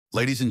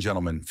Ladies and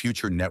gentlemen,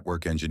 future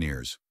network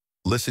engineers,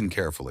 listen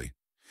carefully,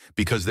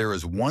 because there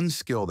is one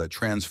skill that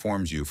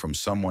transforms you from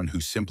someone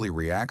who simply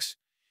reacts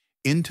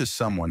into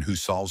someone who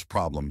solves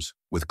problems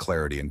with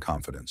clarity and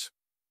confidence.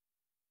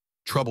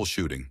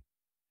 Troubleshooting.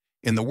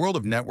 In the world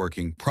of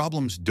networking,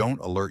 problems don't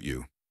alert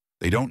you.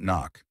 They don't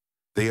knock.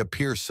 They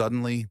appear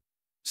suddenly,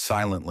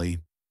 silently,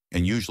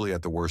 and usually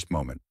at the worst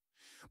moment.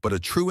 But a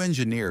true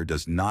engineer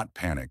does not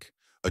panic.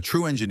 A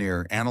true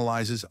engineer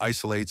analyzes,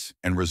 isolates,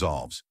 and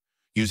resolves,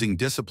 using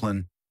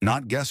discipline,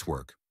 not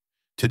guesswork.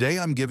 Today,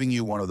 I'm giving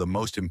you one of the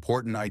most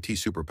important IT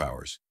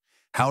superpowers,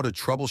 how to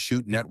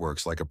troubleshoot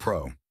networks like a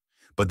pro.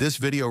 But this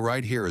video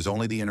right here is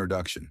only the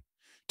introduction.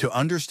 To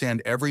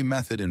understand every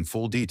method in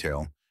full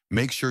detail,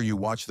 make sure you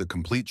watch the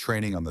complete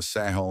training on the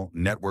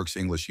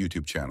Sahelnetworks-english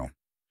YouTube channel.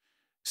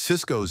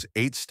 Cisco's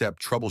 8-step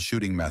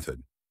troubleshooting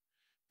method.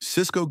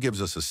 Cisco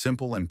gives us a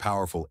simple and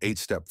powerful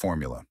 8-step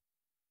formula.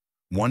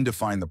 1.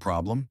 Define the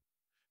problem.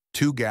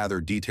 2.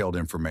 Gather detailed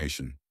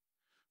information.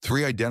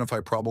 3.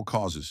 Identify probable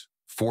causes.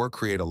 4.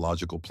 Create a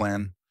logical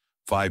plan.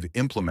 5.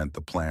 Implement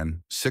the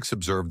plan. 6.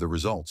 Observe the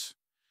results.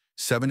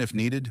 7. If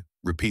needed,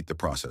 repeat the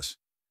process.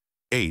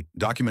 8.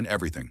 Document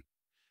everything.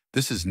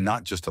 This is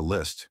not just a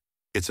list.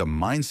 It's a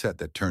mindset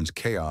that turns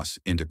chaos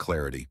into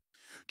clarity.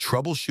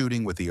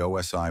 Troubleshooting with the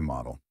OSI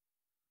model.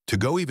 To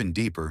go even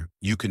deeper,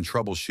 you can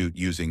troubleshoot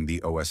using the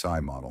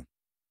OSI model.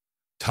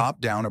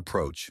 Top-down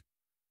approach.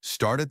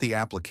 Start at the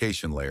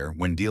application layer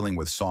when dealing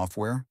with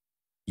software,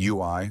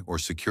 UI, or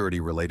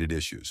security-related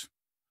issues.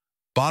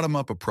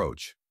 Bottom-up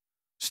approach.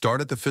 Start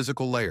at the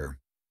physical layer,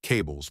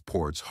 cables,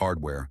 ports,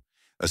 hardware,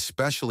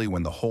 especially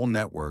when the whole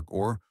network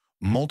or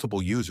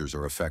multiple users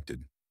are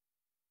affected.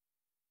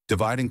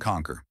 Divide and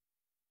conquer.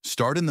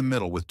 Start in the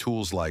middle with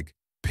tools like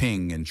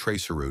ping and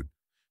traceroute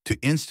to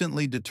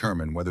instantly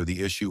determine whether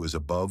the issue is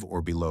above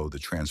or below the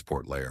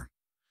transport layer.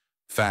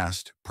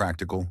 Fast,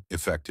 practical,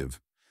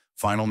 effective.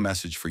 Final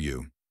message for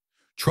you.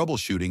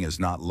 Troubleshooting is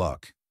not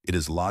luck. It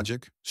is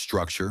logic,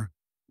 structure,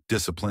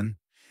 discipline.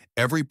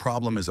 Every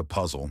problem is a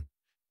puzzle.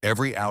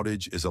 Every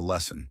outage is a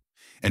lesson.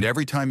 And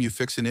every time you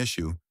fix an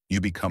issue,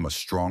 you become a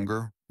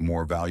stronger,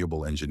 more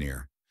valuable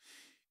engineer.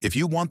 If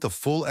you want the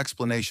full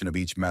explanation of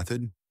each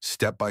method,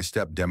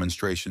 step-by-step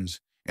demonstrations,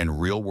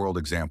 and real-world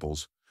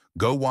examples,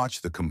 go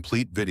watch the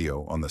complete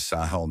video on the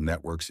Sahel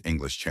Networks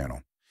English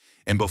channel.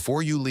 And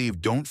before you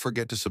leave, don't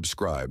forget to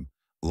subscribe,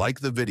 like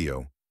the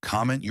video,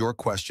 comment your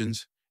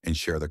questions, and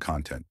share the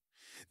content.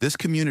 This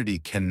community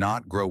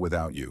cannot grow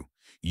without you.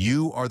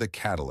 You are the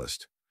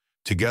catalyst.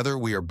 Together,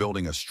 we are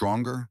building a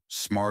stronger,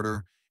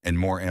 smarter, and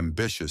more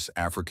ambitious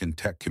African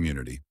tech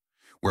community,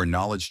 where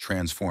knowledge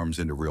transforms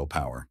into real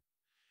power.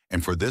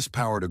 And for this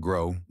power to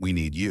grow, we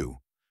need you.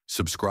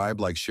 Subscribe,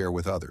 like, share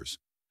with others.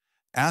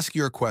 Ask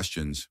your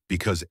questions,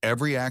 because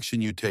every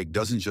action you take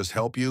doesn't just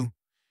help you,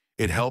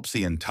 it helps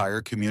the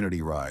entire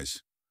community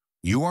rise.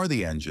 You are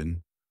the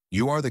engine,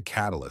 you are the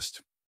catalyst,